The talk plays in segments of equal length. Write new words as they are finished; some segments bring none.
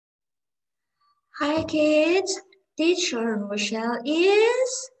Hi kids, teacher Rochelle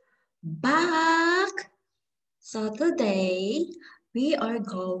is back. So today we are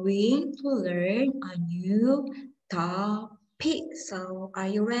going to learn a new topic. So are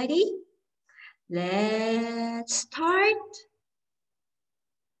you ready? Let's start.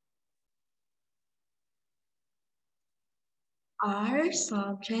 Our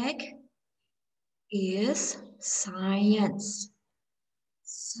subject is science.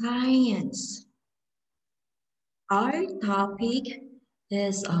 Science. Our topic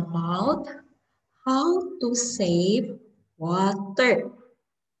is about how to save water.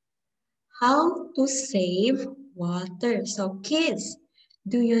 How to save water. So kids,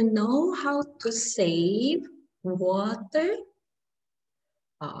 do you know how to save water?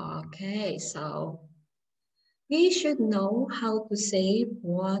 Okay, so we should know how to save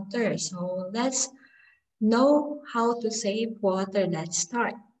water. So let's know how to save water. Let's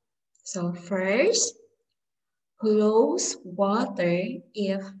start. So first, close water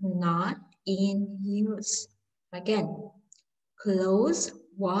if not in use. Again, close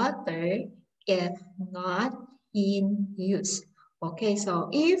water if not in use. Okay, so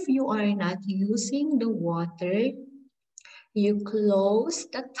if you are not using the water, you close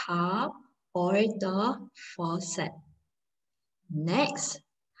the tap or the faucet. Next,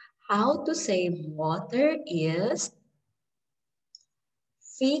 how to save water is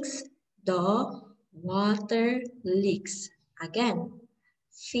fix the water leaks. Again,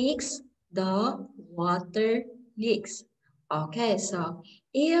 fix the water leaks. Okay, so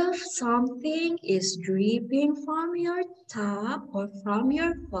if something is dripping from your tap or from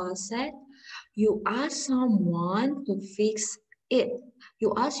your faucet, you ask someone to fix it.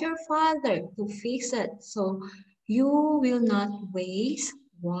 You ask your father to fix it so you will not waste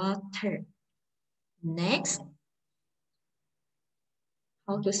water. Next,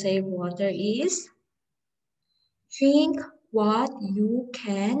 how to save water is drink what you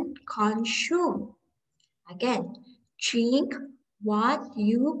can consume. Again, drink what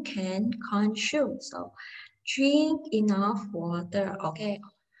you can consume. So drink enough water. Okay.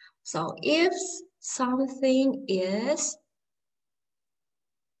 So if something is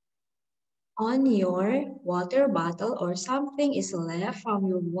on your water bottle or something is left from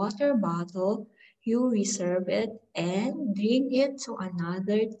your water bottle, you reserve it and drink it to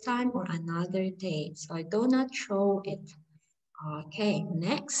another time or another day. So do not throw it. Okay,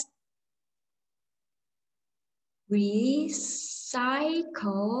 next. Recycle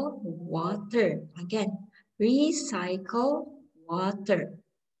water. Again, recycle water.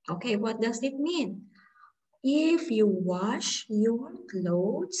 Okay, what does it mean? If you wash your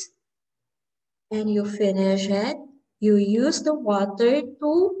clothes and you finish it, you use the water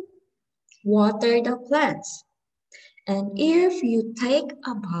to water the plants. And if you take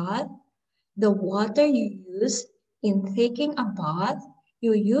a bath, the water you use in taking a bath,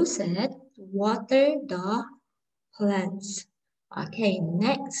 you use it to water the plants. Okay,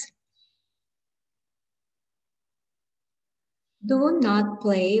 next. Do not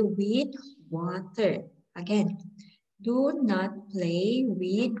play with water. Again, do not play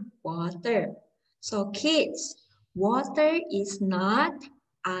with water. So kids, water is not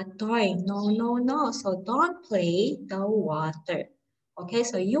a toy. No, no, no. So don't play the water. Okay,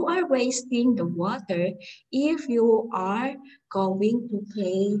 so you are wasting the water if you are going to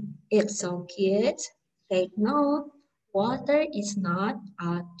play it. So kids, take note, water is not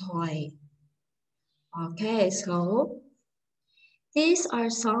a toy. Okay, so these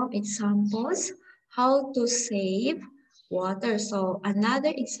are some examples how to save water. So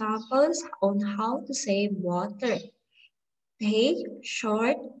another examples on how to save water. Take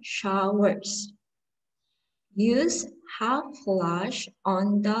short showers. Use half flush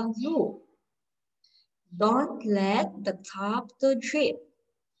on the roof. Don't let the tap to drip.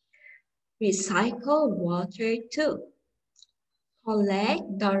 Recycle water too. Collect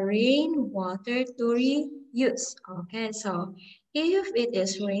the rainwater to reuse. Okay, so if it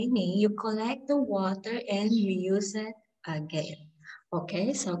is raining, you collect the water and reuse it again.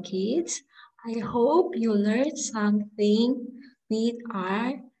 Okay, so kids, I hope you learned something with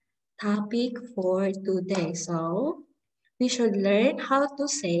our topic for today. So we should learn how to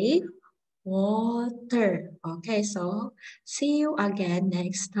save water. Okay, so see you again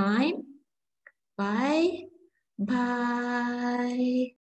next time. Bye. Bye.